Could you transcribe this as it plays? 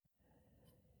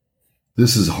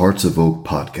This is Hearts of Oak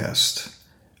Podcast.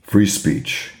 Free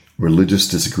speech, religious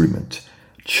disagreement,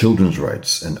 children's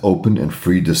rights, and open and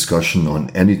free discussion on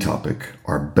any topic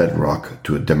are bedrock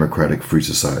to a democratic free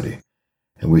society,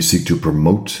 and we seek to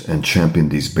promote and champion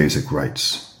these basic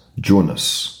rights. Join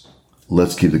us.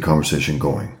 Let's keep the conversation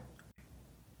going.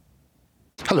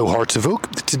 Hello, Hearts of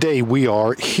Oak. Today we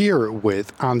are here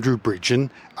with Andrew Bridgen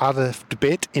at a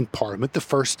debate in Parliament, the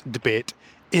first debate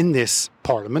in this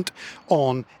Parliament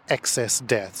on excess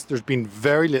deaths. There's been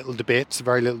very little debates,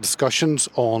 very little discussions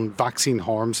on vaccine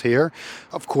harms here.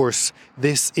 Of course,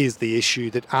 this is the issue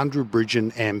that Andrew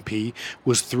Bridgen MP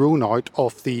was thrown out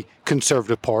of the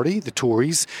Conservative Party, the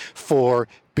Tories, for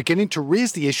beginning to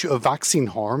raise the issue of vaccine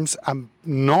harms and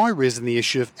now raising the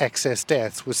issue of excess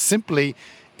deaths, was simply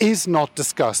is not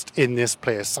discussed in this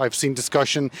place. I've seen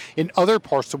discussion in other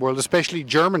parts of the world, especially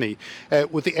Germany,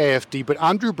 with the AfD, but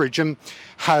Andrew Bridgen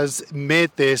has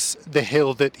made this the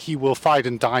hill that he will fight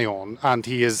and die on, and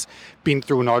he has been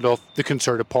thrown out of the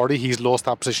Conservative Party. He's lost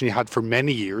that position he had for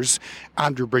many years.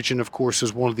 Andrew Bridgen, of course,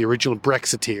 is one of the original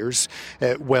Brexiteers,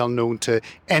 well known to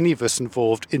any of us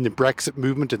involved in the Brexit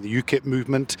movement and the UKIP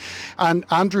movement. And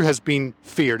Andrew has been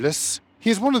fearless.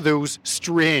 He is one of those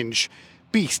strange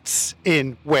beasts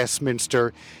in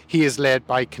Westminster. He is led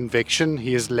by conviction,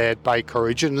 he is led by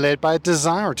courage, and led by a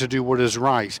desire to do what is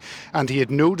right. And he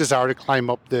had no desire to climb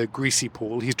up the greasy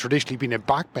pole. He's traditionally been a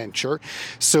backbencher,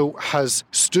 so has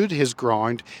stood his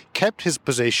ground, kept his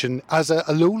position as a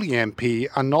lowly MP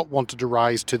and not wanted to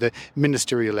rise to the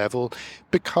ministerial level,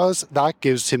 because that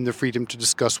gives him the freedom to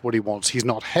discuss what he wants. He's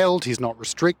not held, he's not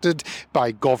restricted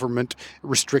by government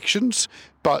restrictions,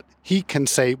 but he can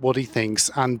say what he thinks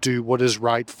and do what is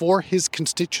right for his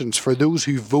constituents, for those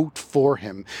who vote for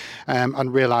him,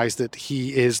 and realise that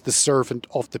he is the servant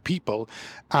of the people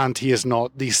and he is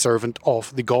not the servant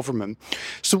of the government.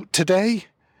 So today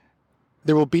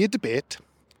there will be a debate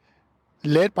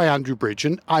led by Andrew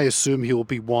Bridgen. I assume he will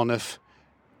be one of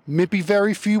maybe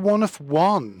very few, one of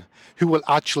one, who will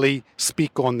actually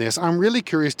speak on this. I'm really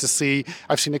curious to see.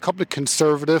 I've seen a couple of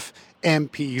Conservative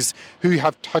MPs who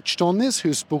have touched on this,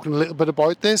 who've spoken a little bit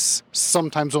about this,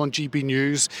 sometimes on GB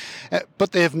News,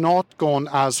 but they have not gone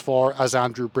as far as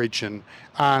Andrew Bridgen.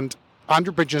 And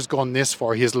Andrew Bridgen has gone this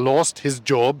far. He has lost his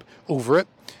job over it,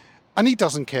 and he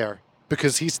doesn't care,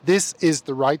 because this is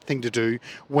the right thing to do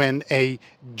when a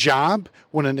jab,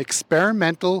 when an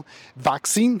experimental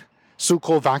vaccine,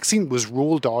 so-called vaccine, was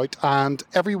rolled out and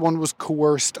everyone was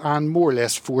coerced and more or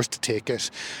less forced to take it.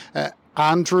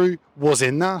 Andrew was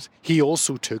in that. He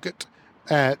also took it.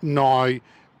 Now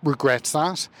regrets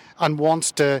that and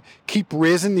wants to keep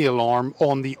raising the alarm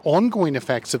on the ongoing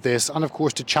effects of this, and of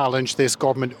course to challenge this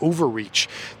government overreach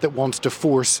that wants to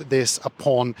force this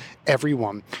upon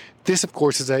everyone. This, of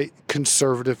course, is a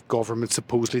Conservative government,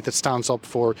 supposedly, that stands up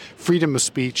for freedom of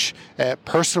speech,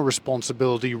 personal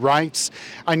responsibility, rights,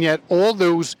 and yet all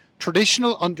those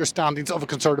traditional understandings of a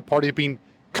Conservative Party have been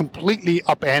completely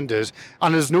upended,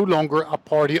 and is no longer a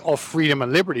party of freedom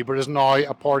and liberty, but is now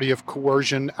a party of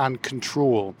coercion and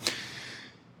control.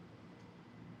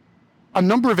 A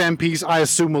number of MPs, I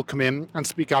assume, will come in and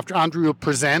speak after. Andrew will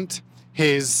present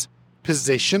his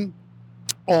position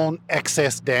on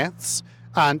excess deaths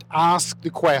and ask the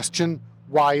question,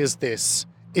 why is this?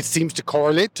 It seems to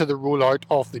correlate to the rollout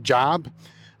of the jab.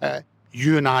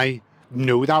 You and I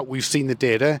know that. We've seen the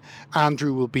data.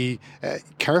 Andrew will be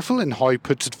careful in how he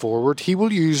puts it forward. He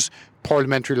will use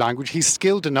parliamentary language. He's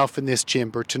skilled enough in this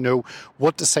chamber to know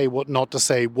what to say, what not to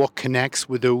say, what connects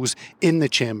with those in the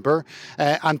chamber,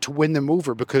 and to win them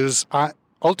over, because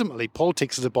ultimately,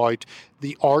 politics is about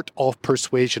the art of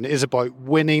persuasion. It is about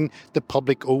winning the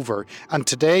public over. And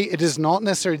today, it is not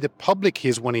necessarily the public he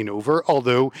is winning over,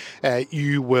 although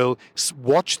you will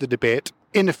watch the debate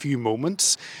in a few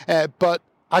moments, but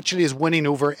actually is winning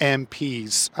over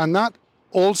MPs. And that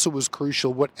also is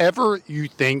crucial. Whatever you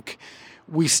think,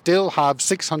 we still have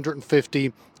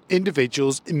 650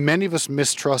 individuals. Many of us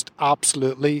mistrust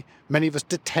absolutely. Many of us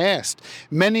detest.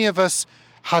 Many of us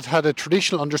had a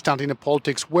traditional understanding of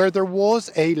politics where there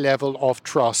was a level of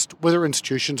trust with our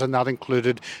institutions, and that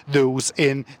included those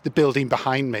in the building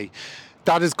behind me.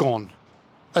 That is gone.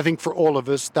 I think for all of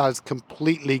us, that is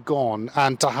completely gone.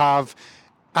 And to have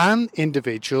an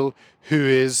individual who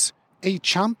is a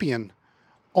champion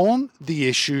on the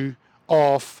issue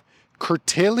of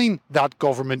curtailing that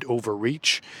government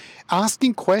overreach,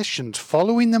 asking questions,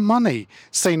 following the money,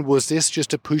 saying, was this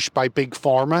just a push by Big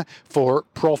Pharma for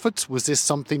profits? Was this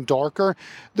something darker?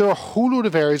 There are a whole load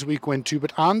of areas we go into,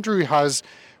 but Andrew has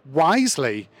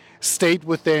wisely stayed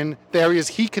within the areas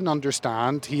he can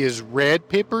understand. He has read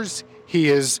papers, he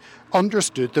has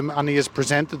understood them and he has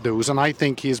presented those, and I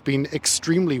think he has been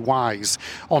extremely wise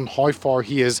on how far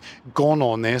he has gone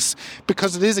on this,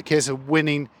 because it is a case of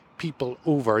winning people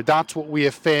over. That's what we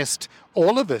have faced,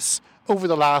 all of us, over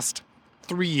the last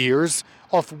 3 years,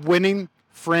 of winning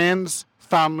friends,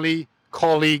 family,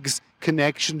 colleagues,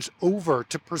 connections over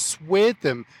to persuade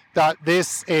them that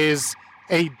this is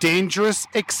a dangerous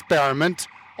experiment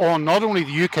on not only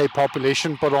the UK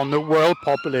population but on the world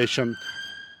population.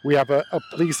 We have a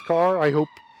police car. I hope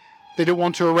they don't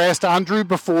want to arrest Andrew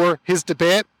before his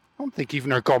debate. I don't think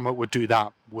even our government would do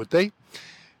that, would they?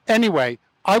 Anyway,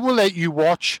 I will let you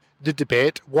watch the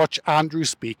debate, watch Andrew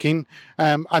speaking,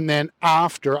 and then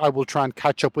after I will try and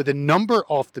catch up with a number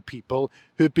of the people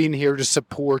who've been here to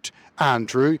support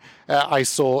Andrew. I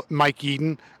saw Mike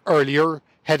Eden earlier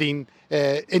heading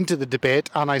into the debate,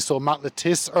 and I saw Matt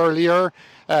Lettice earlier.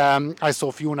 I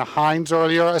saw Fiona Hines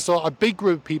earlier. I saw a big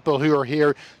group of people who are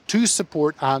here to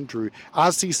support Andrew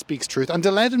as he speaks truth and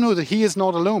to let him know that he is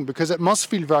not alone, because it must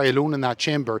feel very alone in that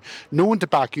chamber. No one to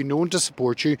back you, no one to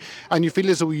support you, and you feel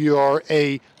as though you are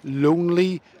a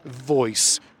lonely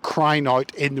voice crying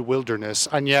out in the wilderness.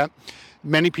 And yet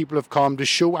many people have come to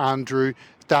show Andrew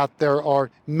that there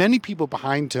are many people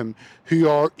behind him who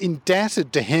are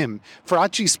indebted to him for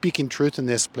actually speaking truth in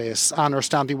this place and are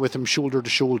standing with him shoulder to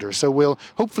shoulder. So we'll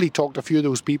hopefully talk to a few of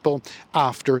those people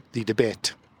after the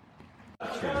debate.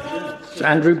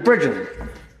 Andrew Bridgen.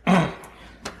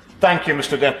 Thank you,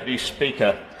 Mr. Deputy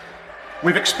Speaker.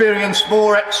 We've experienced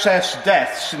more excess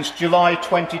deaths since July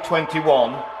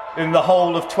 2021 than the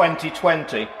whole of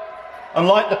 2020.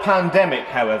 Unlike the pandemic,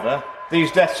 however,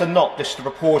 these deaths are not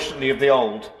disproportionately of the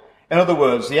old. In other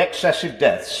words, the excessive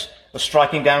deaths are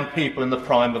striking down people in the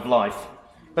prime of life.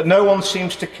 But no one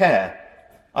seems to care.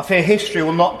 I fear history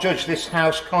will not judge this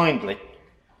House kindly.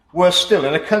 Worse still,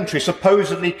 in a country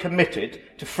supposedly committed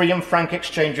to free and frank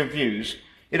exchange of views,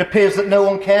 it appears that no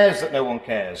one cares that no one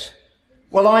cares.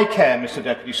 Well, I care, Mr.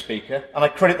 Deputy Speaker, and I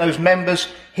credit those members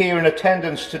here in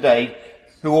attendance today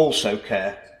who also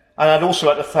care. And I'd also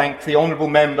like to thank the Honourable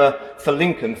Member for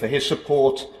Lincoln for his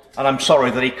support, and I'm sorry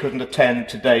that he couldn't attend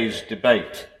today's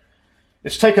debate.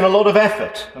 It's taken a lot of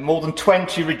effort and more than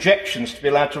 20 rejections to be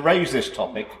allowed to raise this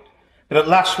topic, but at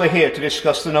last we're here to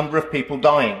discuss the number of people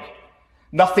dying.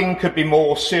 Nothing could be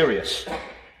more serious.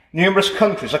 Numerous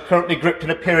countries are currently gripped in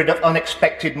a period of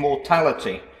unexpected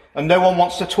mortality, and no one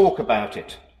wants to talk about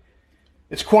it.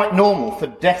 It's quite normal for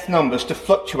death numbers to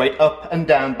fluctuate up and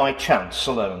down by chance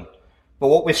alone. But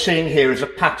what we're seeing here is a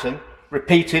pattern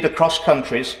repeated across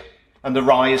countries, and the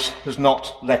rise has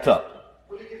not let up.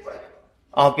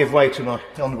 I'll give way to my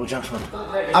honourable gentleman.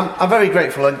 I'm very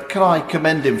grateful, and can I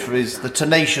commend him for the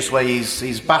tenacious way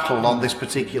he's battled on this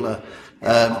particular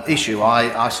issue.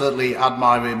 I certainly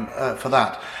admire him for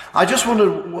that. I just wonder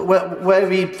where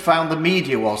he found the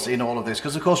media was in all of this,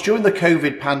 because of course during the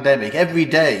COVID pandemic, every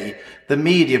day the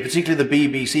media, particularly the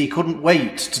BBC, couldn't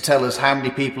wait to tell us how many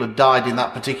people had died in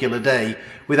that particular day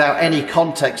without any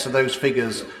context of those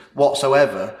figures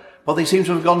whatsoever. But they seem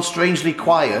to have gone strangely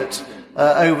quiet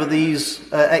over these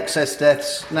excess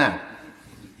deaths now.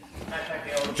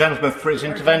 Gentleman for his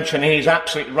intervention. He's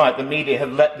absolutely right. The media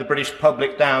have let the British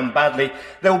public down badly.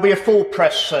 There will be a full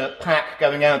press pack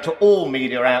going out to all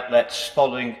media outlets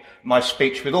following my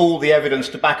speech with all the evidence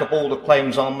to back up all the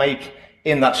claims I'll make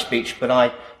in that speech, but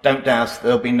I don't doubt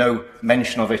there'll be no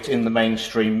mention of it in the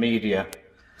mainstream media.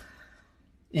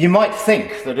 You might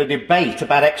think that a debate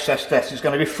about excess deaths is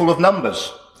going to be full of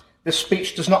numbers. This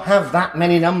speech does not have that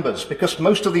many numbers because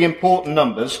most of the important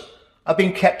numbers are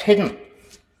being kept hidden.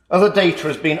 Other data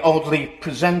has been oddly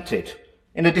presented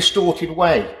in a distorted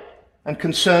way, and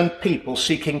concerned people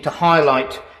seeking to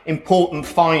highlight important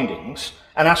findings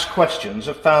and ask questions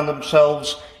have found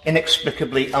themselves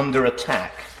inexplicably under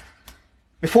attack.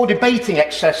 Before debating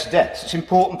excess deaths, it's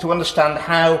important to understand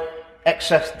how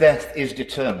excess death is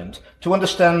determined. To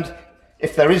understand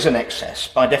if there is an excess,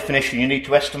 by definition, you need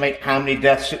to estimate how many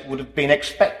deaths it would have been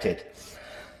expected.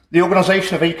 The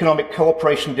Organisation of Economic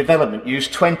Cooperation and Development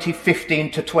used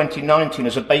 2015 to 2019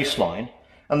 as a baseline,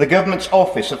 and the Government's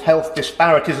Office of Health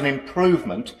Disparities and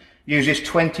Improvement uses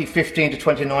 2015 to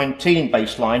 2019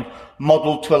 baseline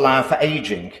modelled to allow for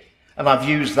ageing, and I've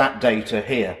used that data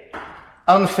here.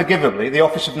 Unforgivably, the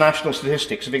Office of National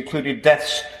Statistics have included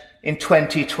deaths in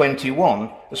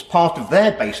 2021 as part of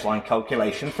their baseline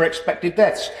calculation for expected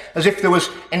deaths, as if there was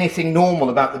anything normal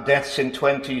about the deaths in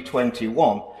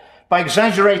 2021. By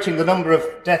exaggerating the number of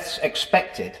deaths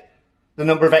expected, the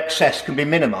number of excess can be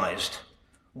minimised.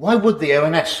 Why would the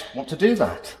ONS want to do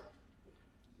that?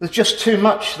 There's just too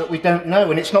much that we don't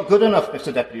know, and it's not good enough,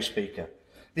 Mr. Deputy Speaker.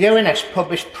 The ONS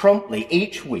published promptly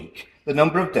each week the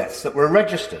number of deaths that were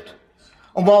registered.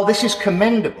 And while this is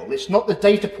commendable, it's not the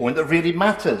data point that really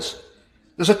matters.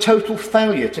 There's a total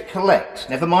failure to collect,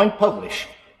 never mind publish,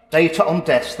 data on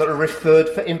deaths that are referred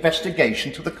for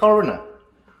investigation to the coroner.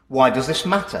 Why does this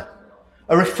matter?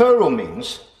 A referral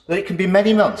means that it can be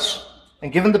many months,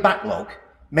 and given the backlog,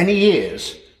 many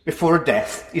years before a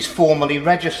death is formally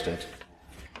registered.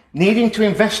 Needing to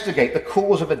investigate the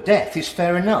cause of a death is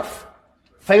fair enough.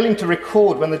 Failing to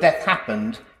record when the death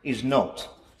happened is not.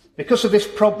 Because of this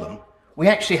problem, we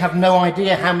actually have no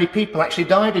idea how many people actually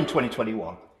died in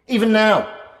 2021. Even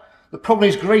now, the problem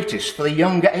is greatest for the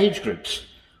younger age groups,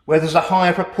 where there's a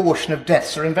higher proportion of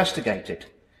deaths are investigated.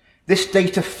 This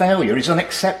data failure is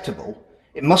unacceptable.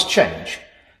 It must change.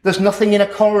 There's nothing in a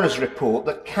coroner's report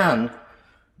that can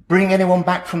bring anyone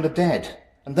back from the dead,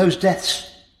 and those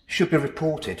deaths should be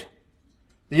reported.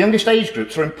 The youngest age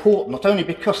groups are important not only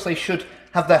because they should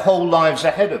have their whole lives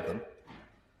ahead of them.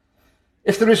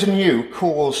 If there is a new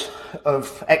cause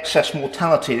of excess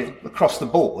mortality across the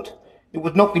board, it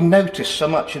would not be noticed so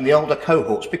much in the older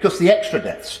cohorts because the extra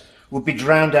deaths would be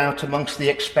drowned out amongst the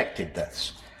expected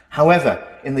deaths.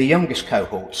 However, in the youngest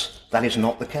cohorts, that is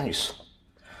not the case.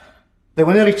 There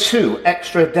were nearly 2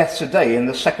 extra deaths a day in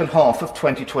the second half of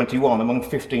 2021 among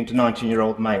 15 to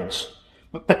 19-year-old males,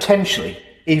 but potentially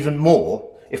even more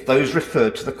if those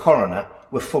referred to the coroner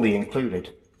were fully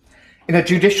included. In a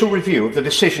judicial review of the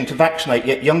decision to vaccinate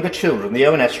yet younger children, the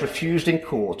ONS refused in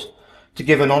court to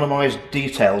give anonymised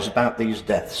details about these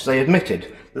deaths. They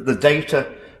admitted that the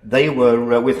data they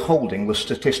were withholding was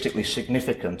statistically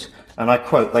significant. And I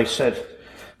quote, they said,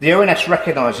 "The ONS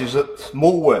recognises that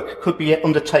more work could be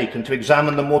undertaken to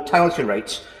examine the mortality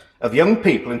rates of young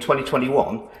people in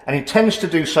 2021 and intends to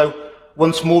do so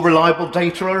once more reliable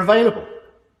data are available."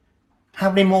 How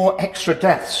many more extra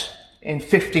deaths in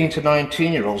 15 to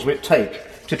 19-year-olds will it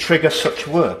take to trigger such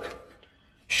work?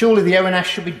 Surely the ONS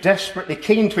should be desperately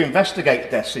keen to investigate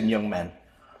deaths in young men.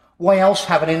 Why else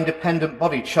have an independent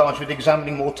body charged with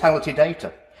examining mortality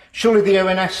data? Surely the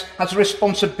ONS has a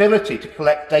responsibility to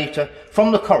collect data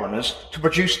from the coroners to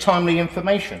produce timely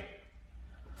information.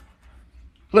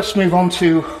 Let's move on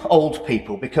to old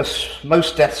people, because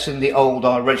most deaths in the old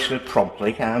are registered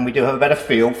promptly, and we do have a better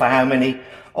feel for how many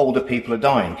older people are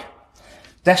dying.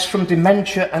 Deaths from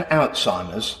dementia and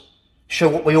Alzheimer's show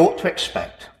what we ought to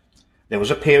expect. There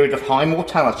was a period of high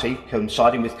mortality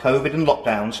coinciding with COVID and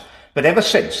lockdowns, but ever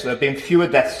since there have been fewer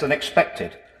deaths than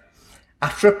expected.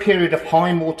 After a period of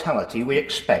high mortality, we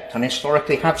expect, and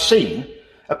historically have seen,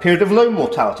 a period of low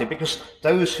mortality because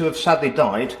those who have sadly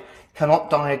died cannot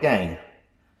die again.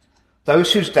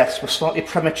 Those whose deaths were slightly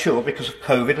premature because of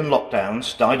COVID and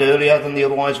lockdowns died earlier than they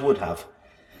otherwise would have.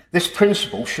 This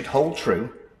principle should hold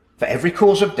true for every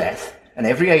cause of death and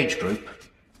every age group,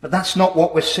 but that's not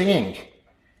what we're seeing.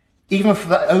 Even for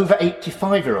the over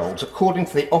 85-year-olds, according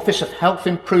to the Office of Health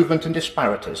Improvement and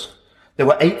Disparities, there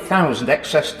were 8,000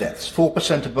 excess deaths,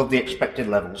 4% above the expected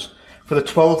levels, for the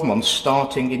 12 months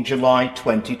starting in July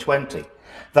 2020.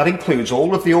 That includes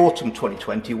all of the autumn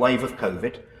 2020 wave of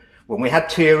COVID, when we had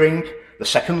tiering, the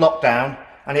second lockdown,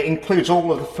 and it includes all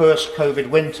of the first COVID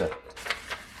winter.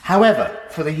 However,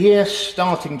 for the year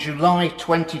starting July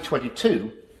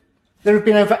 2022, there have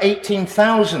been over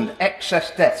 18,000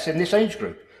 excess deaths in this age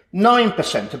group,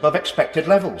 9% above expected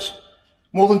levels,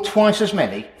 more than twice as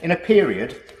many in a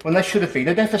period when there should have been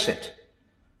a deficit.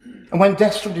 And when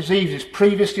deaths from diseases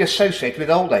previously associated with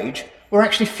old age were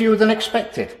actually fewer than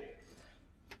expected.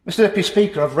 Mr. Deputy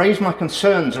Speaker, I've raised my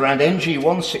concerns around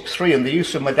NG163 and the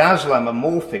use of midazolam and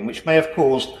morphine, which may have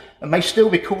caused and may still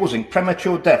be causing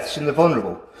premature deaths in the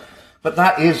vulnerable. But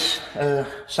that is,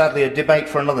 sadly, a debate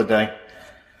for another day.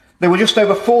 There were just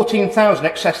over 14,000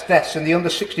 excess deaths in the under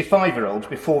 65-year-olds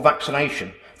before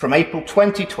vaccination from April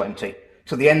 2020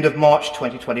 to the end of March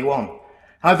 2021.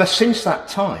 However, since that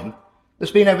time,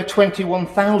 there's been over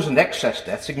 21,000 excess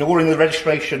deaths, ignoring the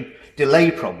registration delay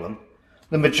problem.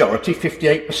 The majority,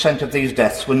 58% of these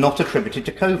deaths, were not attributed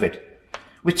to COVID.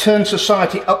 We turned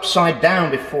society upside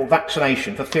down before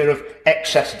vaccination for fear of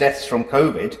excess deaths from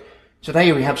COVID.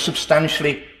 Today we have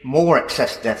substantially more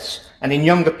excess deaths, and in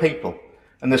younger people.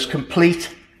 And there's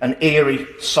complete and eerie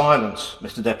silence,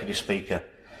 Mr. Deputy Speaker.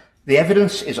 The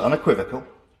evidence is unequivocal.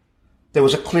 There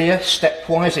was a clear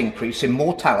stepwise increase in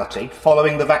mortality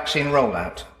following the vaccine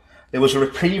rollout. There was a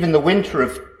reprieve in the winter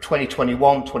of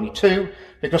 2021-22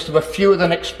 because there were fewer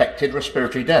than expected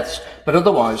respiratory deaths, but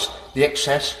otherwise the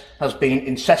excess has been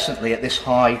incessantly at this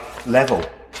high level.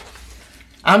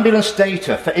 Ambulance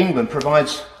data for England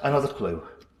provides another clue.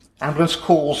 Ambulance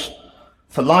calls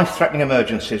for life-threatening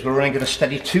emergencies were running at a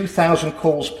steady 2,000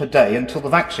 calls per day until the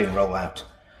vaccine rollout.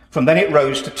 From then it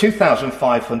rose to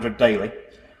 2,500 daily,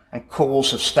 and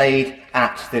calls have stayed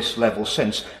at this level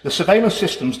since. The surveillance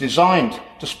systems designed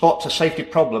to spot a safety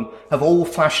problem have all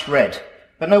flashed red,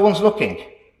 but no one's looking.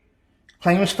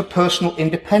 Claims for personal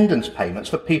independence payments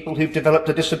for people who've developed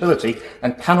a disability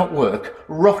and cannot work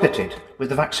rocketed with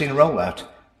the vaccine rollout,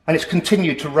 and it's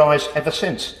continued to rise ever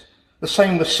since. The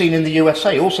same was seen in the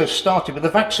USA, also started with the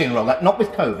vaccine rollout, not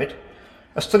with COVID.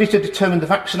 A study to determine the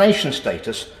vaccination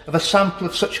status of a sample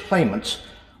of such claimants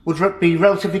would be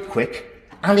relatively quick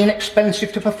and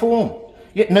inexpensive to perform.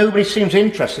 Yet nobody seems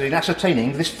interested in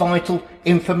ascertaining this vital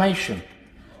information.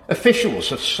 Officials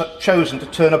have chosen to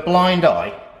turn a blind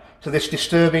eye to this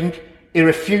disturbing,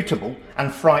 irrefutable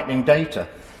and frightening data,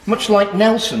 much like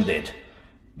Nelson did,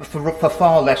 but for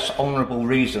far less honourable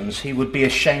reasons. He would be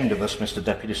ashamed of us, Mr.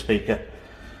 Deputy Speaker.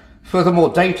 Furthermore,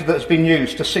 data that has been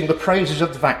used to sing the praises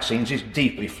of the vaccines is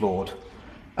deeply flawed.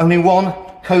 Only one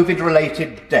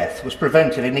COVID-related death was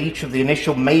prevented in each of the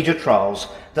initial major trials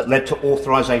that led to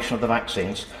authorisation of the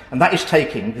vaccines, and that is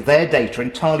taking their data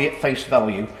entirely at face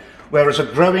value, whereas a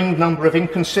growing number of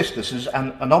inconsistencies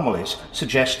and anomalies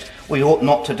suggest we ought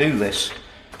not to do this.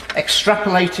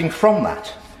 Extrapolating from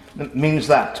that means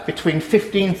that between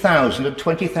 15,000 and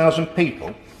 20,000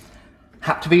 people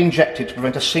had to be injected to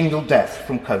prevent a single death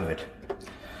from COVID.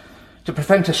 To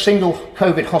prevent a single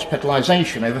COVID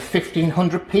hospitalisation, over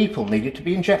 1,500 people needed to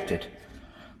be injected.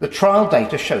 The trial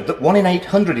data showed that 1 in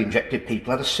 800 injected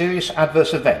people had a serious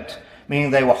adverse event, meaning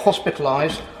they were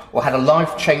hospitalised or had a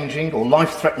life-changing or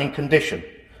life-threatening condition.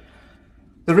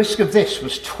 The risk of this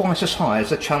was twice as high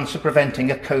as the chance of preventing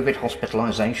a COVID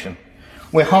hospitalisation.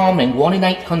 We're harming 1 in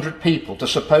 800 people to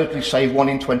supposedly save 1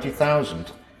 in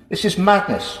 20,000. This is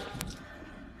madness.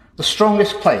 The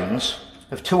strongest claims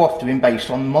have too often been based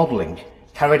on modelling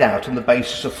carried out on the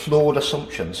basis of flawed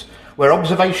assumptions. Where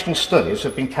observational studies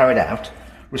have been carried out,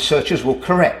 researchers will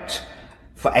correct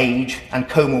for age and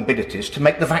comorbidities to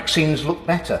make the vaccines look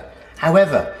better.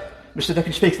 However, Mr.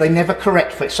 Deputy Speaker, they never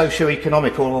correct for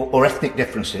socio-economic or ethnic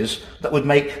differences that would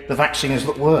make the vaccines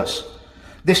look worse.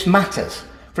 This matters.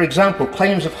 For example,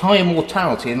 claims of higher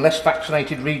mortality in less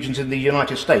vaccinated regions in the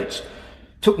United States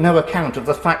took no account of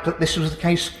the fact that this was the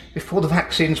case before the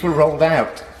vaccines were rolled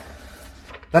out.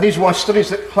 That is why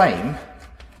studies that claim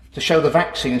to show the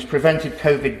vaccines prevented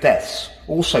COVID deaths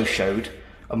also showed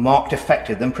a marked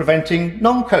effect in them preventing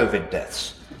non-COVID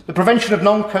deaths. The prevention of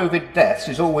non-COVID deaths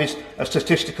is always a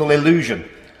statistical illusion,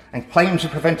 and claims of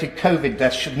prevented COVID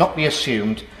deaths should not be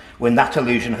assumed when that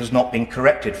illusion has not been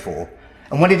corrected for.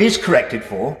 And when it is corrected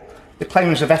for, the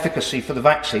claims of efficacy for the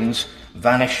vaccines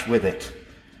vanish with it.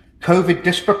 COVID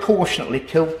disproportionately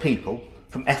killed people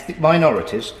from ethnic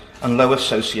minorities and lower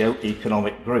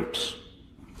socio-economic groups.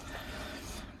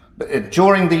 But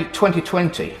during the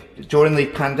 2020, during the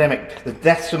pandemic, the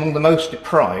deaths among the most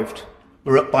deprived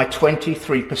were up by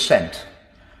 23%,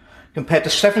 compared to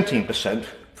 17%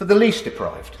 for the least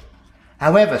deprived.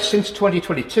 However, since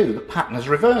 2022, the pattern has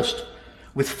reversed,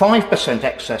 with 5%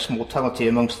 excess mortality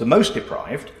amongst the most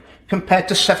deprived, compared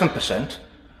to 7%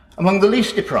 among the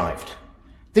least deprived.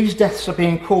 These deaths are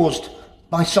being caused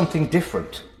by something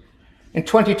different. In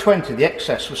 2020, the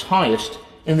excess was highest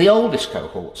in the oldest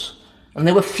cohorts, and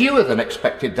there were fewer than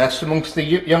expected deaths amongst the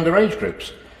younger age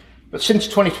groups. But since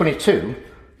 2022,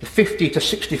 the 50 to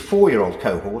 64-year-old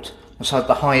cohort has had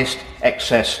the highest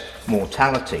excess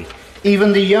mortality.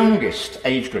 Even the youngest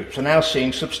age groups are now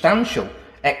seeing substantial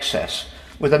excess,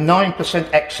 with a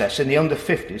 9% excess in the under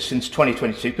 50s since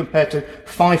 2022 compared to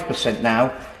 5%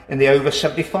 now in the over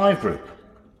 75 group.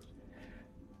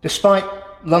 Despite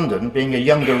London being a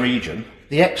younger region,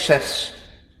 the excess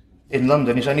in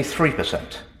London is only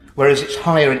 3%, whereas it's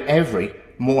higher in every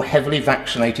more heavily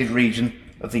vaccinated region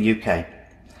of the UK.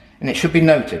 And it should be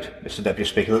noted, Mr. Deputy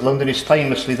Speaker, that London is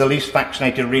famously the least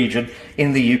vaccinated region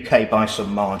in the UK by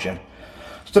some margin.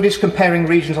 Studies comparing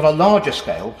regions on a larger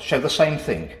scale show the same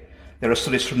thing. There are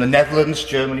studies from the Netherlands,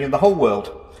 Germany and the whole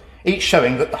world, each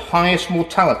showing that the highest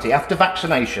mortality after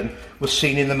vaccination was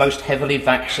seen in the most heavily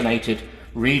vaccinated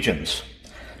regions.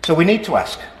 So we need to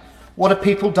ask, what are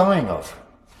people dying of?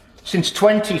 Since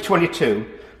 2022,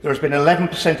 there has been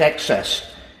 11%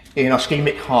 excess in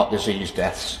ischemic heart disease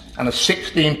deaths and a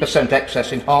 16%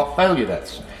 excess in heart failure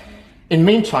deaths. In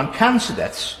meantime, cancer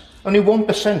deaths only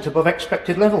 1% above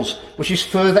expected levels, which is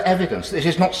further evidence that this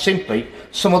is not simply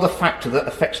some other factor that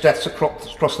affects deaths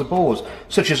across the board,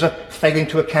 such as a failing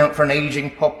to account for an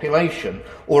ageing population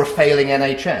or a failing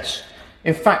NHS.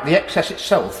 In fact, the excess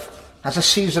itself has a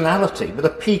seasonality with a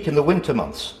peak in the winter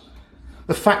months.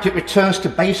 The fact it returns to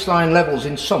baseline levels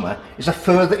in summer is a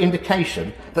further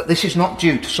indication that this is not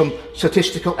due to some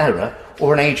statistical error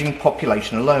or an ageing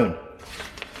population alone.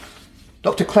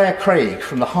 Dr. Claire Craig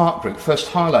from the Heart Group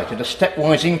first highlighted a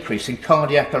stepwise increase in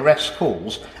cardiac arrest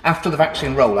calls after the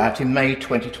vaccine rollout in May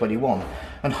 2021,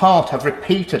 and Heart have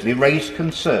repeatedly raised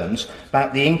concerns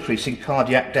about the increase in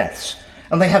cardiac deaths,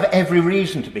 and they have every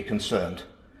reason to be concerned.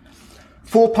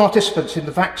 4 participants in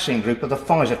the vaccine group of the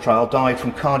Pfizer trial died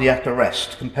from cardiac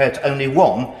arrest, compared to only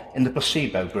 1 in the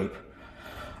placebo group.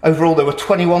 Overall, there were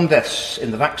 21 deaths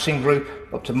in the vaccine group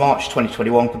up to March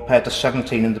 2021, compared to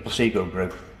 17 in the placebo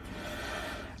group.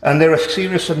 And there are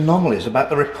serious anomalies about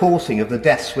the reporting of the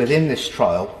deaths within this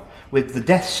trial, with the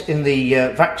deaths in the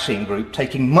vaccine group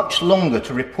taking much longer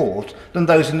to report than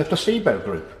those in the placebo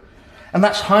group. And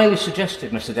that's highly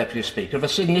suggestive, Mr. Deputy Speaker, of a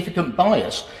significant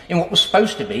bias in what was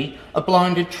supposed to be a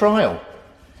blinded trial.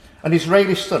 An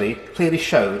Israeli study clearly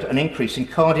showed an increase in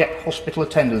cardiac hospital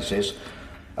attendances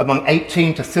among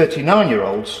 18 to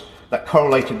 39-year-olds that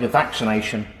correlated with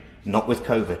vaccination, not with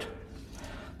COVID.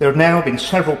 There have now been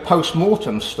several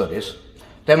post-mortem studies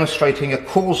demonstrating a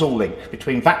causal link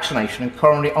between vaccination and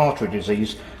coronary artery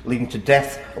disease, leading to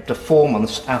death up to 4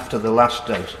 months after the last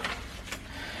dose.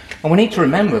 And we need to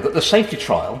remember that the safety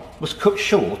trial was cut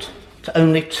short to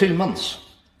only 2 months.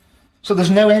 So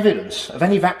there's no evidence of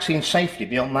any vaccine safety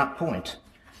beyond that point.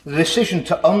 The decision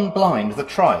to unblind the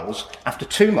trials after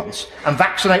 2 months and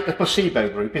vaccinate the placebo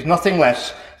group is nothing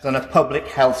less than a public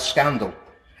health scandal.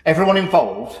 Everyone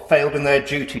involved failed in their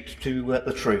duty to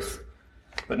the truth.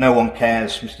 But no one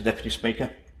cares, Mr. Deputy Speaker.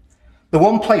 The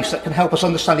one place that can help us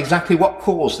understand exactly what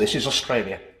caused this is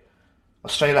Australia.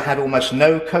 Australia had almost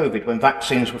no COVID when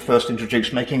vaccines were first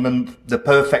introduced, making them the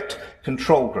perfect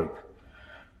control group.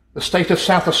 The state of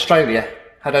South Australia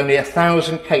had only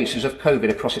 1,000 cases of COVID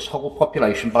across its whole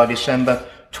population by December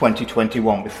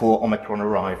 2021, before Omicron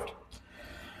arrived.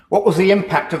 What was the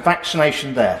impact of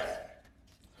vaccination there?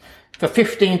 For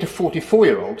 15 to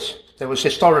 44-year-olds, there was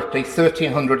historically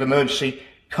 1,300 emergency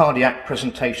cardiac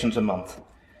presentations a month.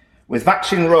 With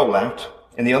vaccine rollout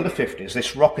in the under 50s,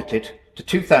 this rocketed to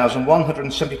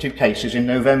 2,172 cases in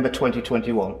November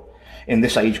 2021 in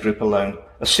this age group alone,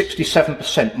 a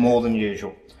 67% more than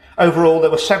usual. Overall,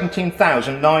 there were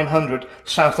 17,900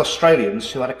 South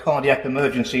Australians who had a cardiac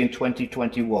emergency in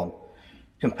 2021,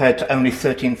 compared to only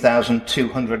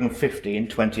 13,250 in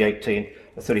 2018,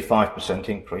 a 35%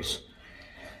 increase.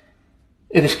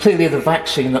 It is clearly the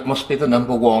vaccine that must be the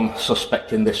number one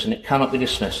suspect in this, and it cannot be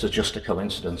dismissed as just a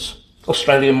coincidence.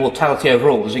 Australian mortality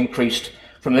overall has increased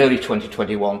from early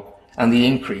 2021, and the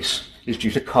increase is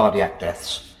due to cardiac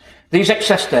deaths. These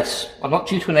excess deaths are not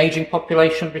due to an ageing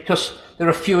population, because there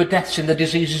are fewer deaths in the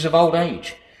diseases of old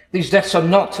age. These deaths are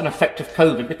not an effect of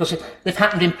COVID, because they've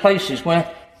happened in places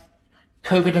where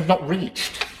COVID has not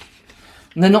reached.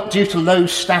 And they're not due to low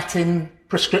statin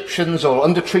prescriptions or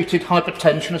undertreated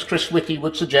hypertension, as Chris Whitty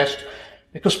would suggest,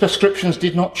 because prescriptions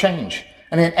did not change,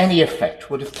 and any effect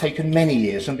would have taken many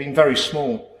years and been very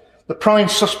small. The prime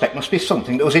suspect must be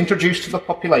something that was introduced to the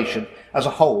population as a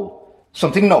whole,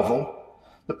 something novel.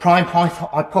 The prime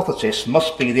hypothesis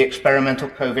must be the experimental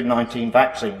COVID-19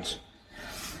 vaccines.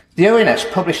 The ONS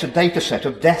published a data set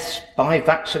of deaths by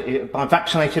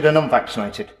vaccinated and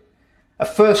unvaccinated.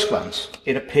 At first glance,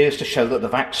 it appears to show that the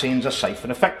vaccines are safe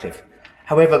and effective.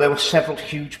 However, there were several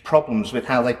huge problems with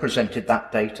how they presented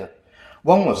that data.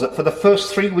 One was that for the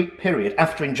first 3-week period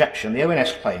after injection, the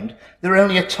ONS claimed there were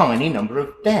only a tiny number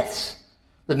of deaths,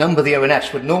 the number the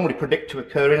ONS would normally predict to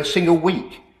occur in a single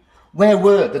week. Where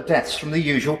were the deaths from the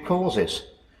usual causes?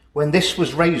 When this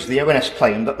was raised, the ONS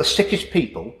claimed that the sickest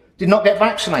people did not get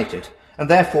vaccinated, and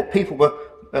therefore people were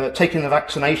taking the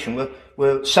vaccination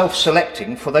were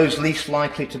self-selecting for those least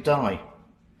likely to die.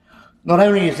 Not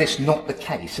only is this not the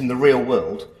case in the real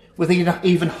world, with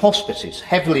even hospices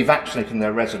heavily vaccinating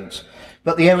their residents,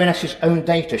 but the ONS's own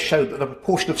data showed that the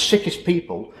proportion of sickest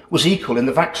people was equal in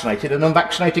the vaccinated and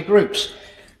unvaccinated groups.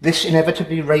 This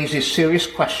inevitably raises serious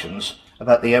questions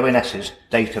about the ONS's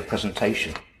data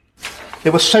presentation.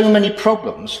 There were so many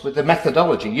problems with the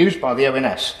methodology used by the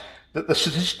ONS that the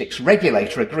statistics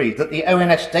regulator agreed that the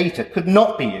ONS data could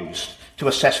not be used to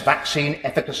assess vaccine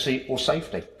efficacy or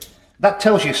safety. That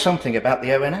tells you something about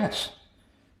the ONS.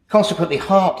 Consequently,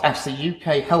 Hart asked the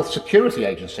UK Health Security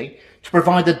Agency to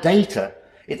provide the data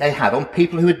they had on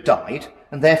people who had died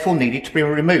and therefore needed to be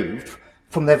removed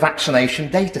from their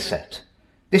vaccination data set.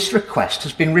 This request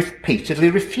has been repeatedly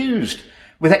refused,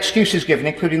 with excuses given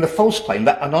including the false claim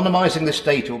that anonymising this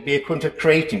data will be equivalent to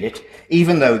creating it,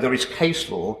 even though there is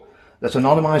case law that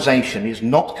anonymisation is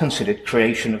not considered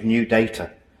creation of new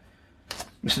data.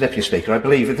 Mr. Deputy Speaker, I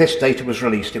believe if this data was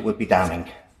released, it would be damning.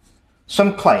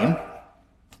 Some claim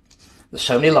that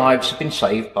so many lives have been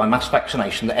saved by mass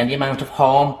vaccination that any amount of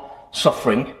harm,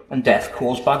 suffering and death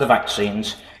caused by the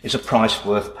vaccines is a price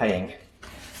worth paying.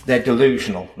 They're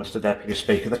delusional, Mr. Deputy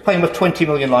Speaker. The claim of 20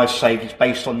 million lives saved is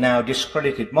based on now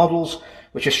discredited models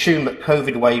which assume that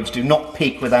COVID waves do not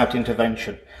peak without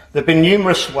intervention. There have been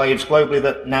numerous waves globally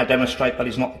that now demonstrate that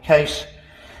is not the case,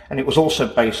 and it was also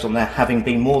based on there having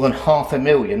been more than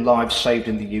 500,000 lives saved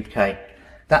in the UK.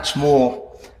 That's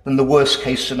more than the worst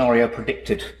case scenario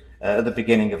predicted at the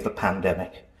beginning of the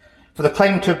pandemic. For the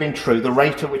claim to have been true, the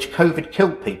rate at which COVID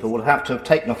killed people would have to have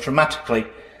taken off dramatically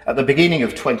at the beginning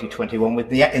of 2021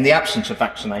 in the absence of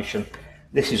vaccination.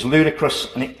 This is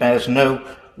ludicrous and it bears no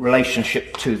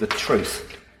relationship to the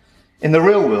truth. In the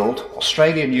real world,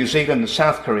 Australia, New Zealand and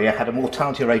South Korea had a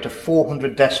mortality rate of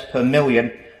 400 deaths per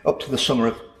million up to the summer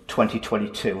of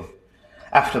 2022,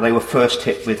 after they were first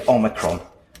hit with Omicron.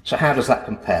 So how does that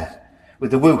compare?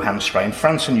 With the Wuhan strain,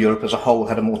 France and Europe as a whole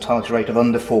had a mortality rate of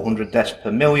under 400 deaths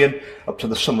per million up to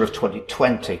the summer of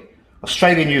 2020.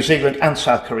 Australia, New Zealand and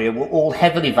South Korea were all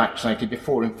heavily vaccinated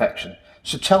before infection.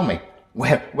 So tell me,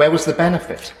 where was the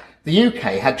benefit? The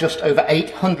UK had just over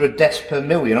 800 deaths per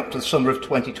million up to the summer of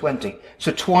 2020,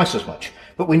 so twice as much.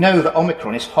 But we know that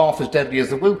Omicron is half as deadly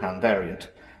as the Wuhan variant.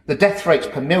 The death rates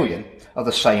per million are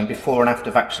the same before and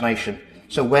after vaccination,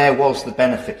 so where was the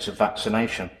benefits of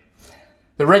vaccination?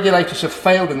 The regulators have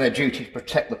failed in their duty to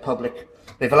protect the public.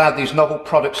 They've allowed these novel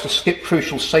products to skip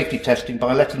crucial safety testing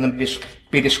by letting them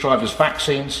be described as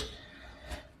vaccines.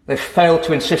 They've failed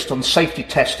to insist on safety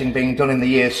testing being done in the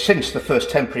years since the first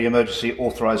temporary emergency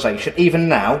authorisation. Even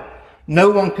now,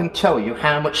 no one can tell you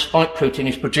how much spike protein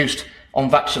is produced on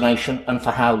vaccination and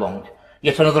for how long.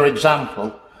 Yet another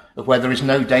example of where there is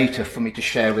no data for me to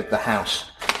share with the House.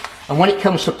 And when it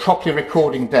comes to properly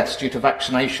recording deaths due to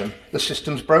vaccination, the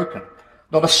system's broken.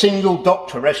 Not a single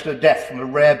doctor registered a death from a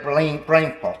rare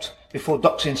brain pot before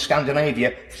doctors in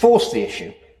Scandinavia forced the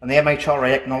issue and the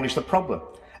MHRA acknowledged the problem.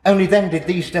 Only then did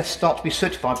these deaths start to be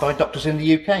certified by doctors in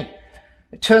the UK.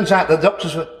 It turns out that the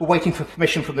doctors were waiting for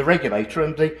permission from the regulator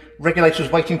and the regulator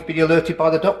was waiting to be alerted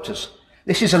by the doctors.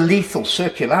 This is a lethal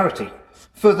circularity.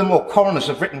 Furthermore, coroners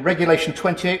have written Regulation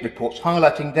 28 reports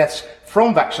highlighting deaths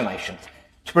from vaccination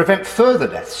to prevent further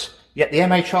deaths, yet the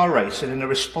MHRA said in a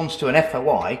response to an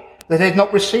FOI that they had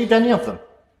not received any of them.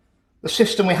 The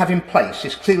system we have in place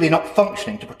is clearly not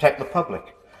functioning to protect the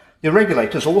public. The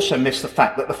regulators also missed the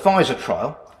fact that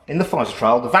in the Pfizer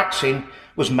trial, the vaccine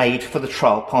was made for the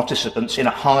trial participants in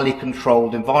a highly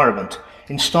controlled environment,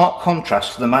 in stark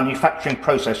contrast to the manufacturing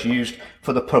process used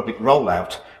for the public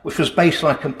rollout, which was based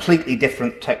on a completely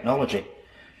different technology.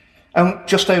 And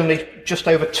just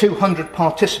over 200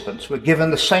 participants were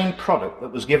given the same product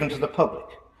that was given to the public.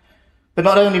 But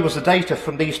not only was the data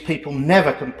from these people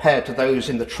never compared to those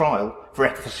in the trial for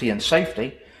efficacy and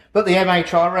safety, but the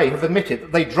MHRA have admitted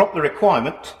that they dropped the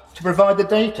requirement to provide the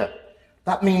data.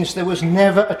 That means there was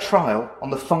never a trial on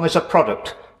the Pfizer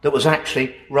product that was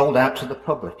actually rolled out to the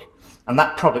public. And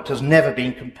that product has never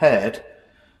been compared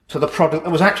to the product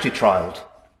that was actually trialled.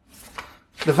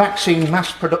 The vaccine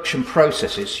mass production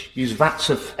processes use vats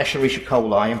of Escherichia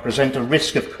coli and present a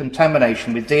risk of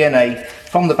contamination with DNA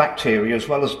from the bacteria as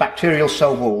well as bacterial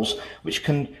cell walls, which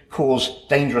can cause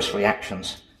dangerous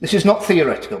reactions. This is not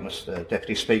theoretical, Mr.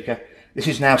 Deputy Speaker. This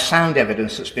is now sound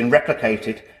evidence that's been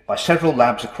replicated by several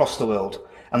labs across the world,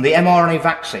 and the mRNA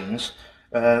vaccines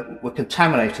were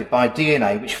contaminated by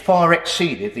DNA which far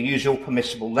exceeded the usual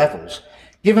permissible levels.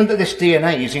 Given that this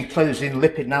DNA is enclosed in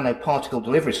lipid nanoparticle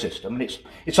delivery system, and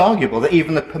it's arguable that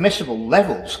even the permissible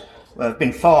levels have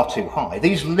been far too high,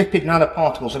 these lipid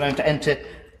nanoparticles are known to enter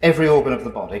every organ of the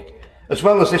body, as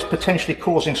well as this potentially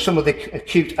causing some of the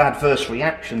acute adverse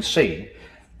reactions seen.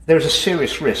 There is a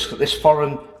serious risk that this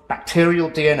foreign bacterial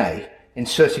DNA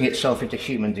inserting itself into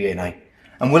human DNA.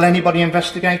 And will anybody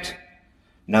investigate?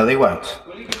 No, they won't.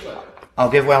 I'll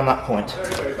give way on that point.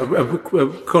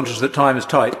 Conscious that time is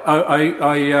tight,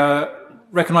 I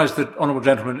recognise that the Honourable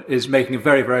Gentleman is making a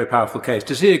very, very powerful case.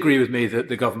 Does he agree with me that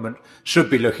the government should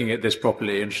be looking at this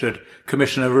properly and should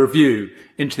commission a review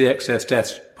into the excess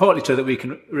deaths, partly so that we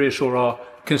can reassure our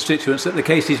constituents that the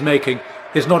case he's making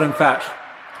is not in fact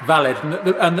valid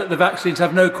and that the vaccines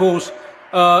have no cause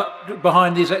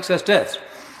behind these excess deaths?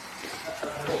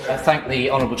 I thank the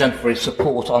Honourable Gentleman for his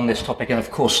support on this topic, and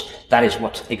of course that is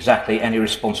what exactly any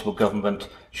responsible government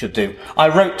should do. I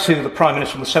wrote to the Prime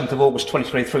Minister on the 7th of August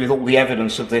 2023 with all the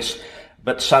evidence of this,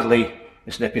 but sadly,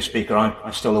 Mr. Deputy Speaker,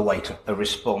 I still await a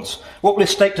response. What will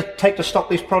it take to stop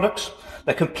these products?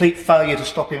 Their complete failure to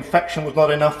stop infection was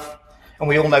not enough. and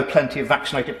we all know plenty of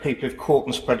vaccinated people who've caught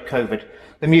and spread COVID.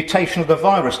 The mutation of the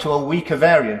virus to a weaker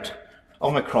variant,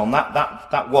 Omicron,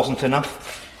 that wasn't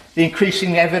enough. The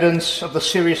increasing evidence of the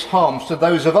serious harms to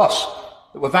those of us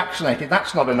that were vaccinated,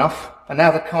 that's not enough. And now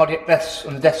the cardiac deaths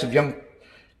and the deaths of young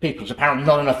people is apparently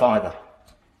not enough either.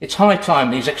 It's high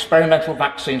time these experimental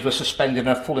vaccines were suspended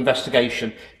and a full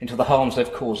investigation into the harms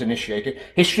they've caused initiated.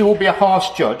 History will be a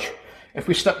harsh judge if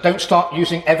we don't start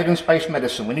using evidence-based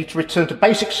medicine. We need to return to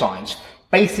basic science,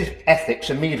 basic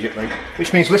ethics immediately,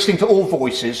 which means listening to all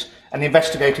voices and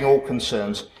investigating all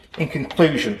concerns. In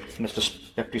conclusion,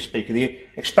 Mr. Deputy Speaker, the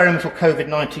experimental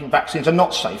COVID-19 vaccines are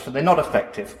not safe and they're not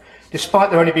effective, despite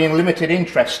there only being limited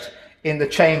interest in the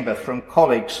chamber from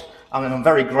colleagues. And I'm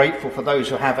very grateful for those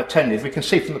who have attended. We can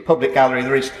see from the public gallery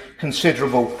there is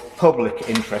considerable public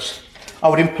interest. I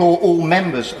would implore all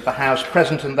members of the House,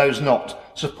 present and those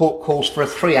not, support calls for a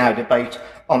 3-hour debate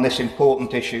on this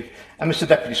important issue. And Mr.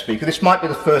 Deputy Speaker, this might be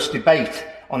the first debate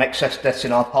on excess deaths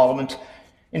in our Parliament.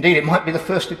 Indeed, it might be the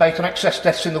first debate on excess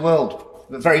deaths in the world.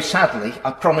 But very sadly,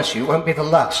 I promise you, it won't be the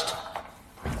last.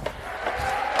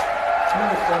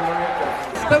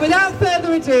 But without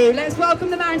further ado, let's welcome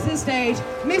the man to the stage,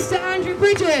 Mr. Andrew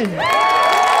Bridgen.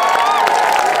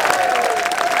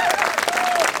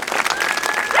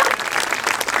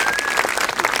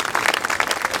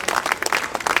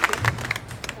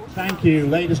 Thank you,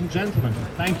 ladies and gentlemen.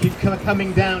 Thank you for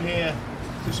coming down here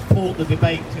to support the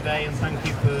debate today, and thank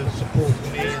you for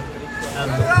supporting me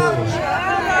and the cause.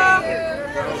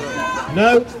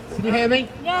 No? Can you hear me?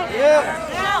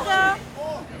 Yeah.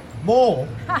 More?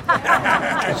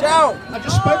 Shout! I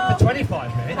just spoke for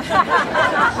 25 minutes.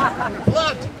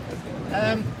 Blood!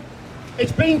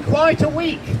 It's been quite a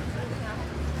week.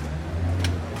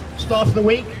 Start of the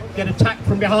week, get attacked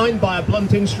from behind by a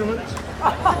blunt instrument.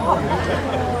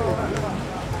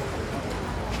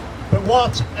 But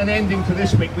what an ending to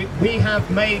this week. We have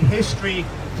made history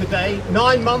today.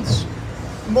 9 months,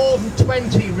 more than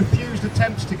 20 refused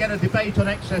attempts to get a debate on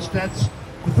excess deaths.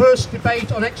 The first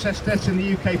debate on excess deaths in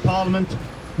the UK Parliament,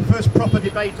 the first proper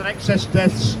debate on excess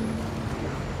deaths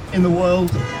in the world,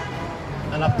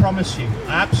 and I promise you,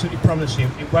 I absolutely promise you,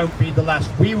 it won't be the last.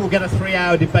 We will get a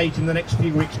 3-hour debate in the next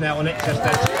few weeks now on excess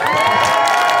deaths.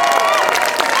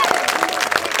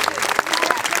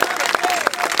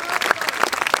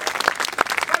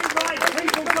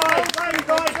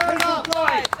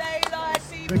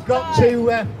 We've got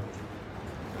to...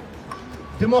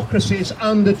 democracy is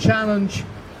under challenge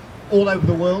all over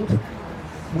the world.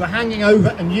 We're hanging over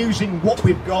and using what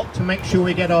we've got to make sure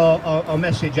we get our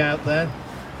message out there.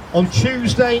 On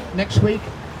Tuesday next week,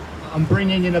 I'm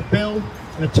bringing in a bill,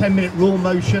 in a 10-minute rule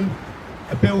motion,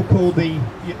 a bill called the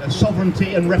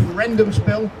Sovereignty and Referendums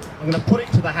Bill. I'm going to put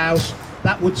it to the House.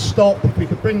 That would stop, if we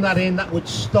could bring that in, that would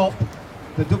stop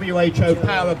the WHO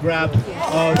power grab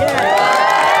of...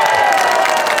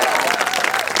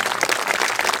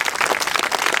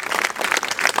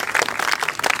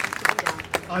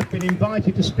 I've been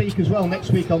invited to speak as well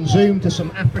next week on Zoom to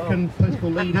some African political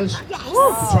leaders to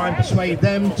try and persuade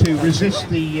them to resist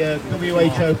the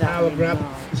WHO power grab.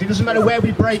 Because it doesn't matter where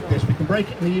we break this. We can break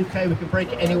it in the UK, we can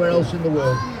break it anywhere else in the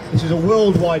world. This is a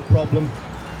worldwide problem,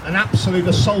 an absolute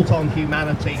assault on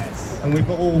humanity, and we've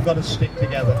all got to stick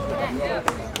together.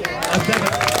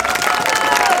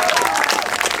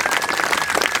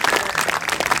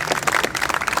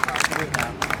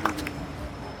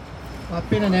 I've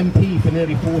been an MP for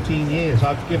nearly 14 years.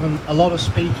 I've given a lot of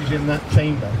speeches in that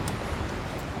chamber.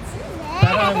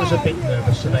 But I was a bit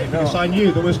nervous today because I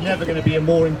knew there was never going to be a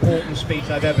more important speech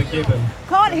I've ever given.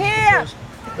 Can't hear!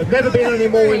 There's never been any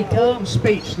more important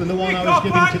speech than the one I was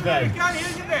giving today.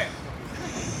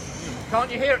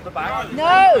 Can't you hear at the back?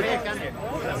 No! Can you?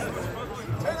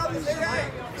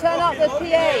 Turn up the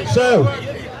PA. So,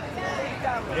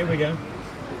 here we go.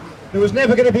 There was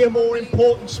never going to be a more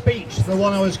important speech than the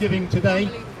one I was giving today,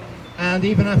 and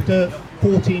even after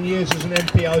 14 years as an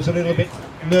MP I was a little bit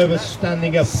nervous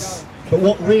standing up. But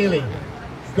what really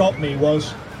got me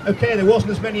was, okay, there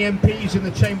wasn't as many MPs in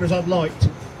the chamber as I'd liked,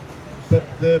 but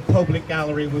the public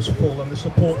gallery was full and the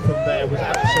support from there was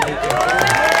absolutely incredible.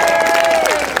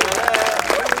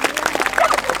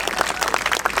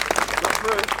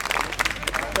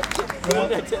 Well,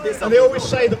 and they always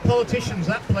say that politicians,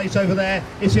 that place over there,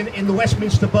 is in the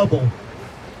Westminster bubble.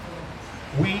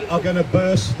 We are going to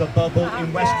burst the bubble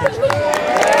in Westminster.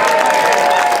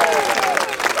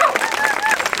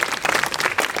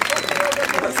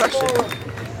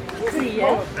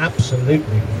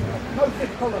 Absolutely.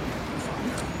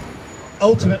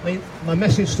 Ultimately, my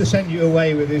message to send you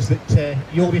away with is that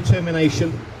your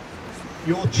determination,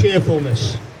 your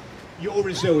cheerfulness, your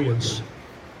resilience,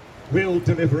 will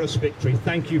deliver us victory.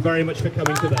 Thank you very much for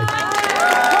coming today.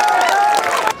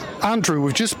 Andrew,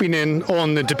 we've just been in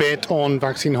on the debate on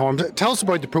vaccine harms. Tell us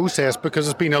about the process, because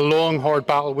it's been a long, hard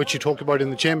battle, which you talked about in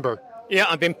the chamber. Yeah,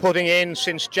 I've been putting in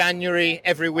since January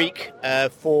every week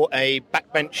for a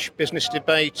backbench business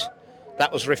debate.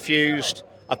 That was refused.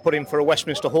 I put in for a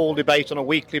Westminster Hall debate on a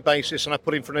weekly basis, and I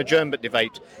put in for an adjournment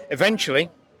debate. Eventually,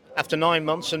 after 9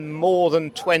 months and more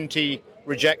than 20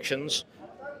 rejections,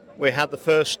 we had the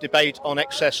first debate on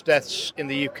excess deaths in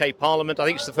the UK Parliament. I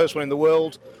think it's the first one in the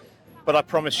world, but I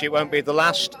promise you it won't be the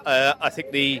last. I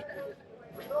think the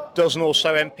dozen or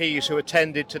so MPs who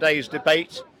attended today's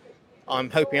debate, I'm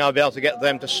hoping I'll be able to get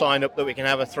them to sign up that we can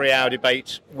have a 3-hour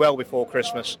debate well before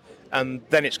Christmas, and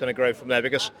then it's going to grow from there,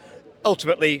 because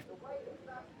ultimately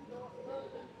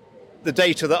the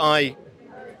data that I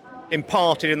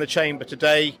imparted in the chamber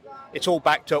today, it's all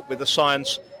backed up with the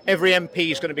science. Every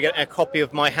MP is going to be getting a copy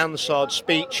of my Hansard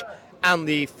speech and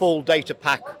the full data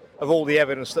pack of all the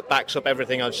evidence that backs up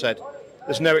everything I've said.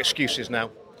 There's no excuses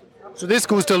now. So this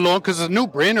goes to long, because it's a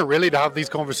no-brainer really to have these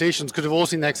conversations, because we've all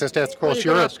seen excess deaths across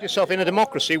Europe. Ask yourself, in a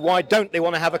democracy, why don't they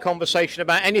want to have a conversation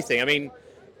about anything? I mean,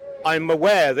 I'm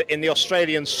aware that in the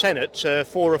Australian Senate,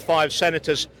 4 or 5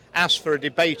 senators asked for a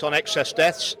debate on excess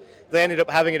deaths. They ended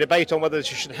up having a debate on whether they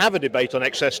should have a debate on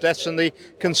excess deaths, and the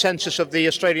consensus of the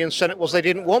Australian Senate was they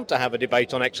didn't want to have a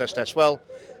debate on excess deaths. Well,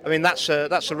 I mean, that's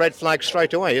a red flag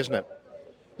straight away, isn't it?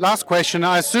 Last question.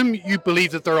 I assume you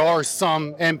believe that there are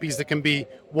some MPs that can be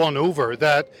won over,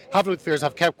 that Havelock Fears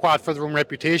have kept quiet for their own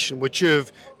reputation, which you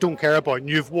don't care about, and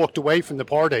you've walked away from the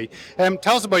party.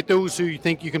 Tell us about those who you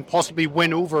think you can possibly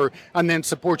win over and then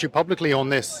support you publicly on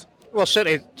this. Well,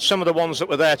 certainly some of the ones that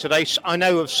were there today. I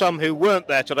know of some who weren't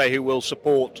there today who will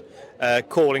support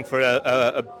calling for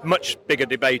a much bigger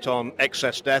debate on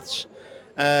excess deaths.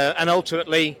 And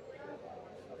ultimately,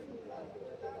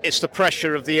 it's the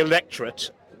pressure of the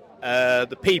electorate,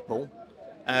 the people.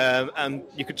 And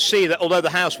you could see that although the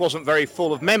House wasn't very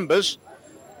full of members,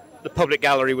 the public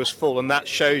gallery was full. And that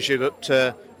shows you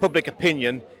that public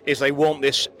opinion is they want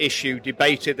this issue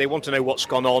debated. They want to know what's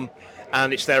gone on.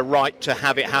 And it's their right to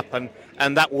have it happen,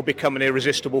 and that will become an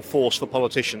irresistible force for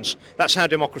politicians. That's how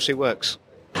democracy works.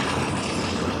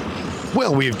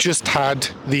 Well, we've just had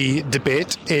the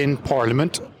debate in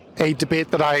Parliament, a debate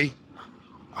that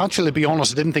actually, to be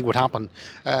honest, I didn't think would happen.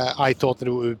 I thought that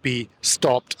it would be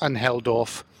stopped and held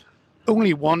off.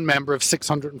 Only one member of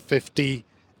 650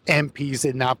 MPs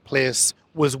in that place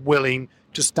was willing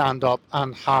to stand up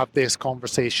and have this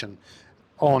conversation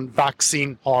on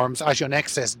vaccine harms, actually on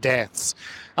excess deaths.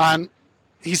 And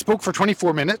he spoke for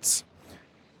 24 minutes,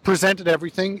 presented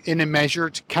everything in a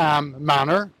measured, calm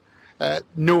manner,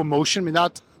 no emotion. I mean,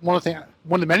 that's one of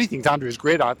the many things Andrew is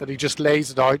great at, that he just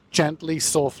lays it out gently,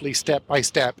 softly, step by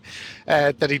step,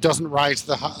 that he doesn't rise to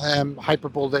the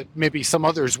hyperbole that maybe some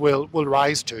others will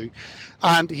rise to.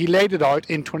 And he laid it out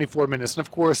in 24 minutes. And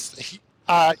of course,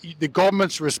 the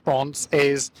government's response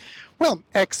is, well,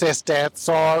 excess deaths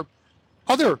are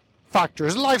other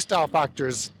factors, lifestyle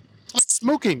factors, like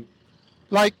smoking,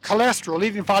 like cholesterol,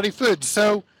 eating fatty foods.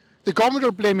 So the government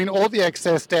are blaming all the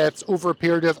excess deaths over a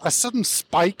period of a sudden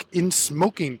spike in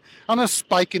smoking and a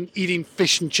spike in eating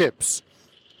fish and chips.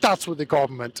 That's what the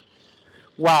government.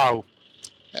 Wow.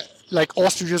 Like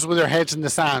ostriches with their heads in the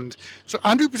sand. So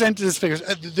Andrew presented his figures.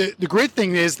 The great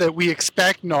thing is that we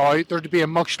expect now there to be a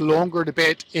much longer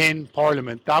debate in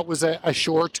Parliament. That was a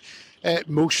short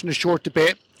motion, a short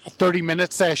debate, a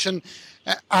 30-minute session.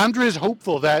 Andrew is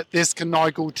hopeful that this can now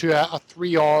go to a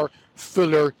 3-hour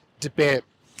fuller debate.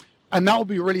 And that will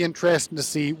be really interesting to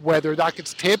see whether that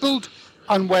gets tabled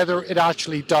and whether it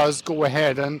actually does go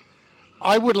ahead. And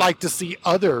I would like to see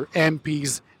other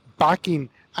MPs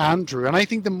backing Andrew. And I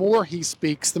think the more he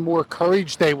speaks, the more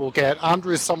courage they will get.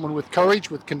 Andrew is someone with courage,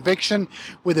 with conviction,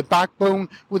 with a backbone,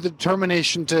 with a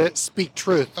determination to speak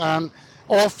truth. And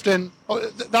often,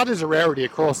 that is a rarity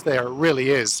across there, it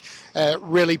really is.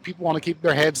 Really, people want to keep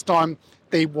their heads down.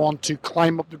 They want to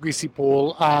climb up the greasy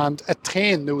pole and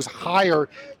attain those higher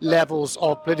levels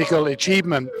of political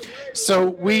achievement. So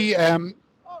we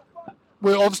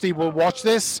obviously will watch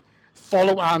this,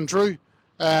 follow Andrew.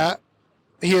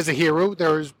 He is a hero.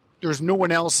 There's no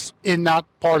one else in that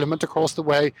Parliament across the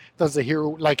way that's a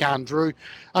hero like Andrew.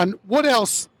 And what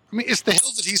else? I mean, it's the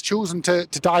hill that he's chosen to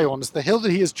die on. It's the hill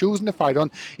that he has chosen to fight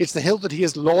on. It's the hill that he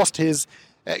has lost his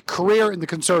career in the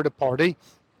Conservative Party.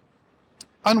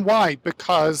 And why?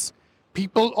 Because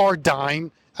people are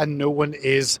dying and no one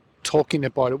is talking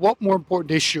about it. What more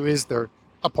important issue is there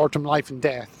apart from life and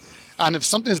death? And if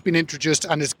something has been introduced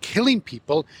and is killing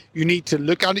people, you need to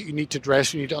look at it, you need to address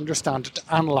it, you need to understand it, to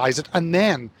analyse it, and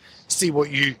then see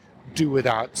what you do with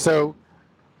that. So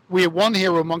we have one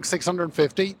hero amongst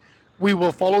 650. We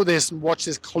will follow this and watch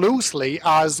this closely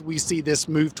as we see this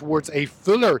move towards a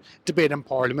fuller debate in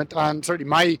Parliament. And certainly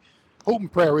my hope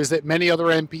and prayer is that many other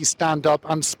MPs stand up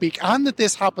and speak, and that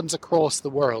this happens across the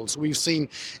world. So we've seen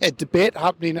a debate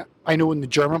happening, I know, in the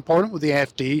German Parliament with the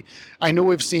AfD. I know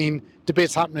we've seen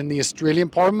debates happening in the Australian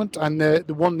Parliament, and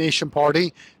the One Nation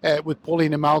Party with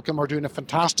Pauline and Malcolm are doing a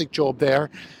fantastic job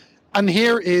there. And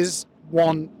here is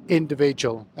one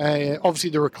individual.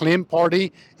 Obviously, the Reclaim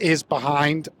Party is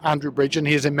behind Andrew Bridgen.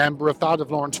 He is a member of that,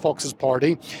 of Lawrence Fox's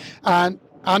party. And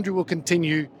Andrew will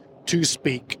continue to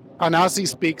speak. And as he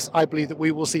speaks, I believe that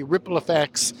we will see ripple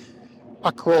effects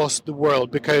across the world,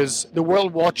 because the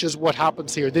world watches what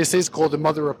happens here. This is called the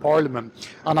Mother of Parliament.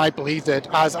 And I believe that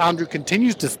as Andrew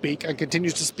continues to speak, and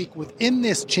continues to speak within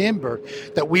this chamber,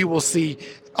 that we will see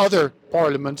other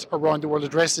parliaments around the world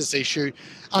address this issue.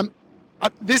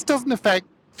 This doesn't affect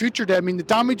future death. I mean, the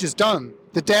damage is done.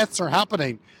 The deaths are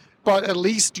happening. But at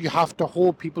least you have to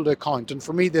hold people to account. And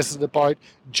for me, this is about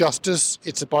justice.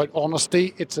 It's about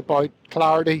honesty. It's about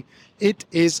clarity. It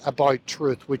is about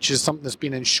truth, which is something that's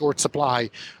been in short supply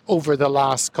over the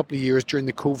last couple of years during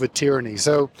the COVID tyranny.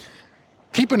 So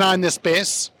keep an eye on this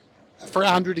space for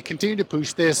Andrew to continue to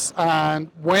push this. And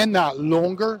when that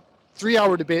longer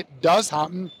 3-hour debate does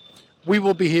happen, we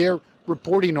will be here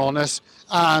reporting on it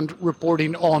and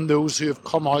reporting on those who have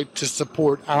come out to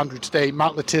support Andrew today.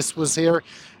 Matt Lettice was here.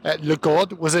 Le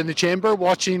God was in the chamber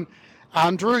watching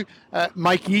Andrew.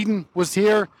 Mike Eden was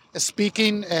here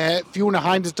speaking. Fiona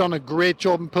Hind has done a great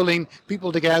job in pulling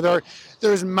people together.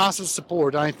 There's massive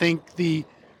support. I think the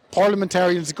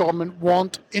parliamentarians, the government,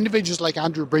 want individuals like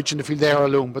Andrew Bridgen to feel they are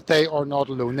alone, but they are not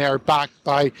alone. They are backed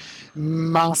by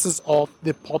masses of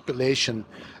the population.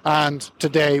 And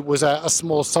today was a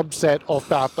small subset of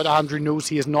that, but Andrew knows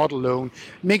he is not alone.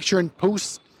 Make sure and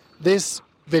post this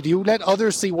video. Let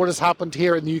others see what has happened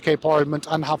here in the UK Parliament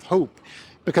and have hope,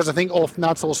 because I think often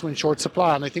that's also in short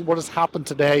supply. And I think what has happened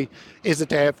today is a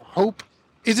day of hope,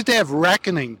 is a day of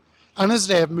reckoning, and is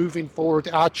a day of moving forward,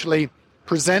 actually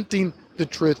presenting the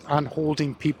truth and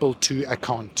holding people to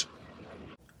account.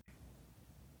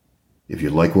 If you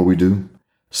like what we do,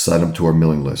 sign up to our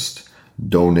mailing list,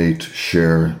 donate,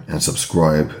 share, and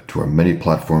subscribe to our many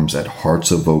platforms at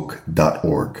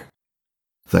heartsofoak.org.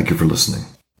 Thank you for listening.